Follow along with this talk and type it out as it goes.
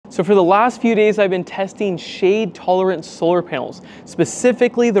So for the last few days, I've been testing shade-tolerant solar panels,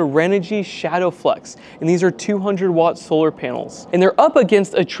 specifically the Renogy Shadowflux, and these are 200-watt solar panels. And they're up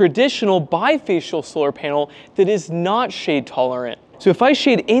against a traditional bifacial solar panel that is not shade-tolerant. So if I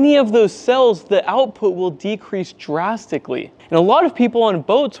shade any of those cells, the output will decrease drastically. And a lot of people on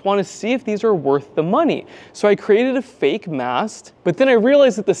boats want to see if these are worth the money. So I created a fake mast, but then I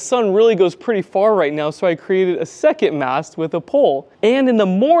realized that the sun really goes pretty far right now, so I created a second mast with a pole. And in the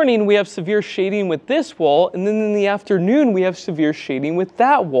morning, we have severe shading with this wall, and then in the afternoon, we have severe shading with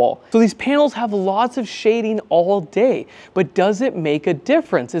that wall. So these panels have lots of shading all day, but does it make a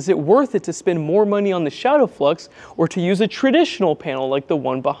difference? Is it worth it to spend more money on the Shadowflux or to use a traditional panel like the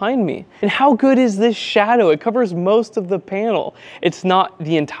one behind me? And how good is this shadow? It covers most of the panel. It's not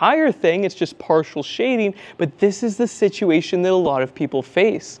the entire thing, it's just partial shading, but this is the situation that a lot of people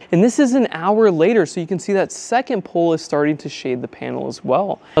face. And this is an hour later, so you can see that second pole is starting to shade the panel as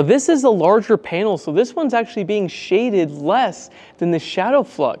well. Now, this is a larger panel, so this one's actually being shaded less than the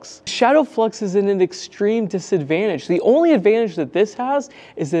Shadowflux. Shadowflux is in an extreme disadvantage. The only advantage that this has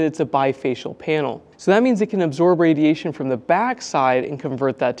is that it's a bifacial panel. So that means it can absorb radiation from the backside and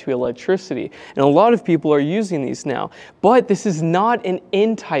convert that to electricity. And a lot of people are using these now. But this is not an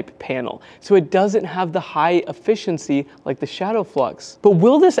N-type panel, so it doesn't have the high efficiency like the Shadowflux. But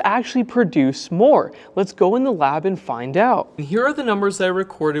will this actually produce more? Let's go in the lab and find out. And here are the numbers that I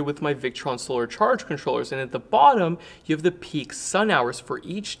recorded with my Victron solar charge controllers. And at the bottom, you have the peak sun hours for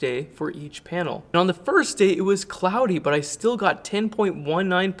each day for each panel. And on the first day, it was cloudy, but I still got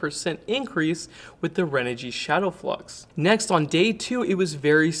 10.19% increase with the Renogy Shadowflux. Next, on day 2, it was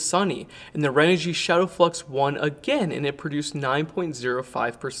very sunny, and the Renogy Shadowflux won again, and it produced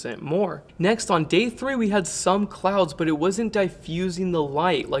 9.05% more. Next, on day 3, we had some clouds, but it wasn't diffusing the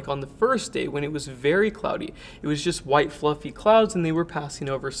light like on the first day when it was very cloudy. It was just white fluffy clouds, and they were passing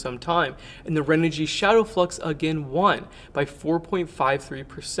over some time. And the Renogy Shadowflux again won by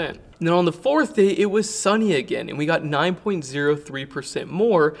 4.53%. And then on the 4th day, it was sunny again, and we got 9.03%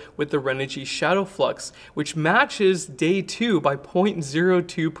 more with the Renogy Shadowflux, which matches day 2 by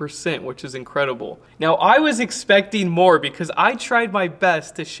 0.02%, which is incredible. Now, I was expecting more because I tried my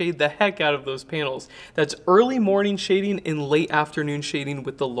best to shade the heck out of those panels. That's early morning shading and late afternoon shading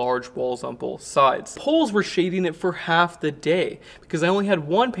with the large walls on both sides. Poles were shading it for half the day because I only had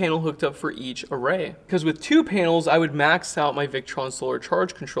one panel hooked up for each array. Because with 2 panels, I would max out my Victron solar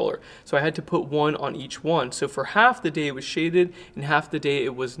charge controller. So I had to put one on each one. So for half the day it was shaded and half the day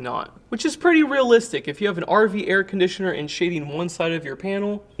it was not, which is pretty realistic. If you have an RV air conditioner and shading one side of your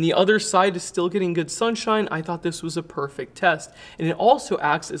panel and the other side is still getting good sunshine, I thought this was a perfect test. And it also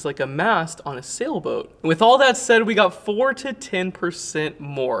acts as like a mast on a sailboat. And with all that said, we got 4 to 10%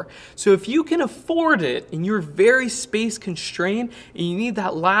 more. So if you can afford it and you're very space constrained and you need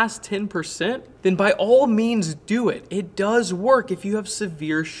that last 10%, then by all means do it. It does work if you have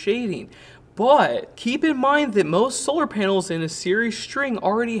severe shading. But keep in mind that most solar panels in a series string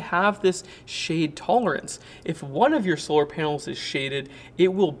already have this shade tolerance. If one of your solar panels is shaded,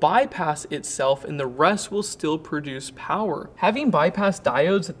 it will bypass itself and the rest will still produce power. Having bypass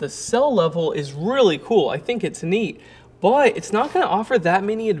diodes at the cell level is really cool. I think it's neat. But it's not going to offer that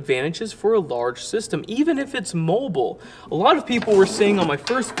many advantages for a large system, even if it's mobile. A lot of people were saying on my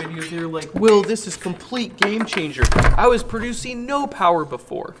first video, they were like, Will, this is complete game changer. I was producing no power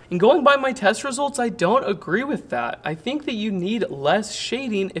before. And going by my test results, I don't agree with that. I think that you need less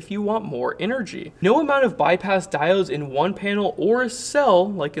shading if you want more energy. No amount of bypass diodes in one panel or a cell,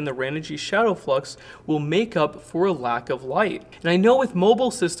 like in the Renogy Shadowflux, will make up for a lack of light. And I know with mobile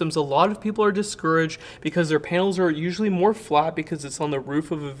systems, a lot of people are discouraged because their panels are usually more flat because it's on the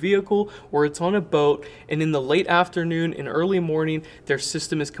roof of a vehicle or it's on a boat, and in the late afternoon and early morning their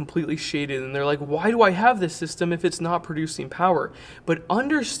system is completely shaded and they're like, why do I have this system if it's not producing power? But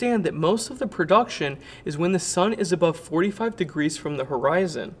understand that most of the production is when the sun is above 45 degrees from the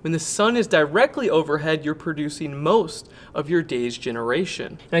horizon. When the sun is directly overhead, you're producing most of your day's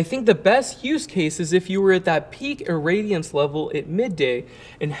generation. And I think the best use case is if you were at that peak irradiance level at midday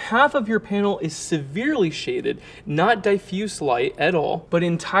and half of your panel is severely shaded, not diffuse light at all, but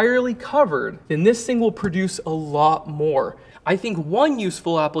entirely covered, then this thing will produce a lot more. I think one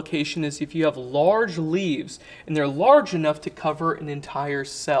useful application is if you have large leaves and they're large enough to cover an entire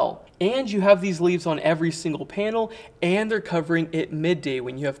cell. And you have these leaves on every single panel and they're covering at midday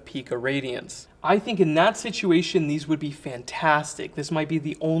when you have peak irradiance. I think in that situation, these would be fantastic. This might be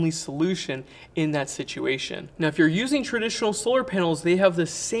the only solution in that situation. Now, if you're using traditional solar panels, they have the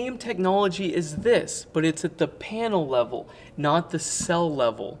same technology as this, but it's at the panel level, not the cell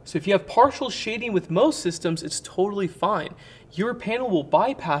level. So if you have partial shading with most systems, it's totally fine. your panel will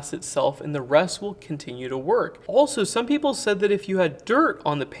bypass itself and the rest will continue to work. Also, some people said that if you had dirt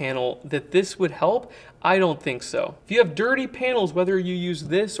on the panel that this would help. I don't think so. If you have dirty panels, whether you use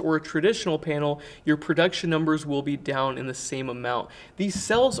this or a traditional panel, your production numbers will be down in the same amount. These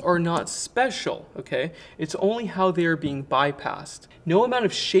cells are not special, okay? It's only how they are being bypassed. No amount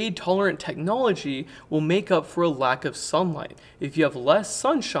of shade tolerant technology will make up for a lack of sunlight. If you have less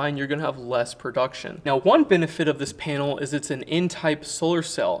sunshine, you're gonna have less production. Now, one benefit of this panel is it's an N-type solar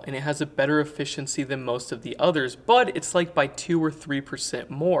cell and it has a better efficiency than most of the others, but it's like by 2 or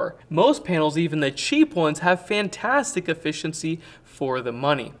 3% more. Most panels, even the cheap ones, have fantastic efficiency for the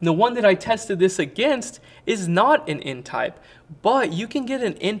money. The one that I tested this against is not an N-type, but you can get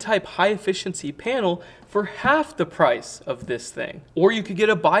an N-type high efficiency panel for half the price of this thing. Or you could get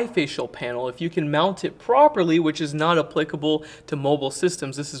a bifacial panel if you can mount it properly, which is not applicable to mobile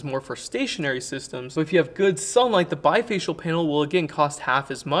systems. This is more for stationary systems. So if you have good sunlight, the bifacial panel will again cost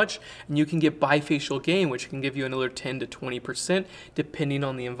half as much, and you can get bifacial gain, which can give you another 10 to 20% depending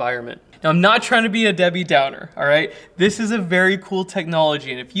on the environment. Now, I'm not trying to be a Debbie Downer, all right? This is a very cool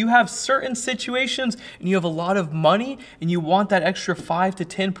technology, and if you have certain situations and you have a lot of money and you want that extra 5 to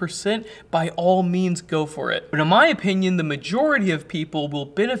 10%, by all means go for it. But in my opinion, the majority of people will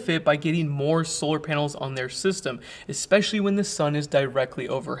benefit by getting more solar panels on their system, especially when the sun is directly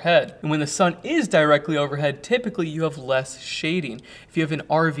overhead. And when the sun is directly overhead, typically you have less shading. If you have an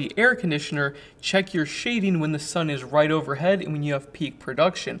RV air conditioner, check your shading when the sun is right overhead and when you have peak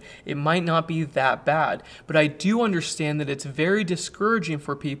production. It might not be that bad, but I do understand that it's very discouraging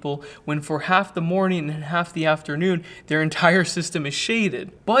for people when for half the morning and half the afternoon, their entire system is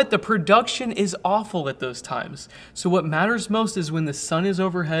shaded. But the production is awful at those times. So what matters most is when the sun is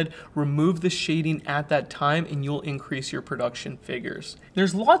overhead, remove the shading at that time and you'll increase your production figures.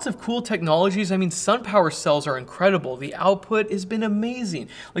 There's lots of cool technologies. I mean, sun power cells are incredible. The output has been amazing.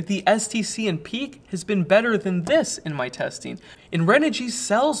 Like the STC and Peak has been better than this in my testing. And Renogy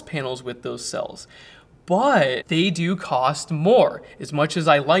sells panels with those cells, but they do cost more. As much as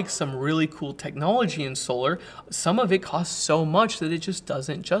I like some really cool technology in solar, some of it costs so much that it just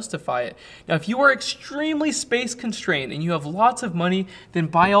doesn't justify it. Now, if you are extremely space constrained and you have lots of money, then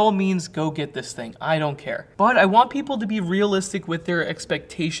by all means go get this thing. I don't care. But I want people to be realistic with their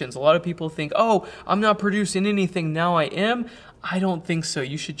expectations. A lot of people think, oh, I'm not producing anything, now I am. I don't think so.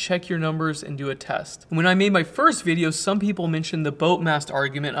 You should check your numbers and do a test. When I made my first video, some people mentioned the boat mast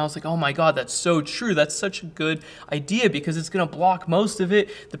argument. I was like, oh my God, that's so true. That's such a good idea because it's gonna block most of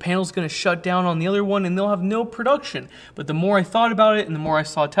it. The panel's gonna shut down on the other one and they'll have no production. But the more I thought about it and the more I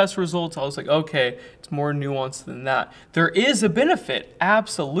saw test results, I was like, okay, it's more nuanced than that. There is a benefit,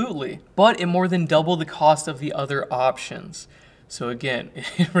 absolutely, but it more than double the cost of the other options. So again,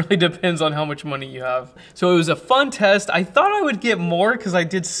 it really depends on how much money you have. So it was a fun test. I thought I would get more because I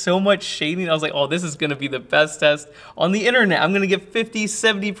did so much shading. I was like, oh, this is gonna be the best test on the internet. I'm gonna get 50,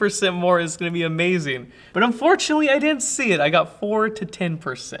 70% more. It's gonna be amazing. But unfortunately, I didn't see it. I got 4 to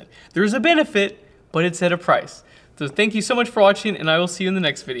 10%. There's a benefit, but it's at a price. So thank you so much for watching and I will see you in the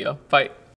next video. Bye.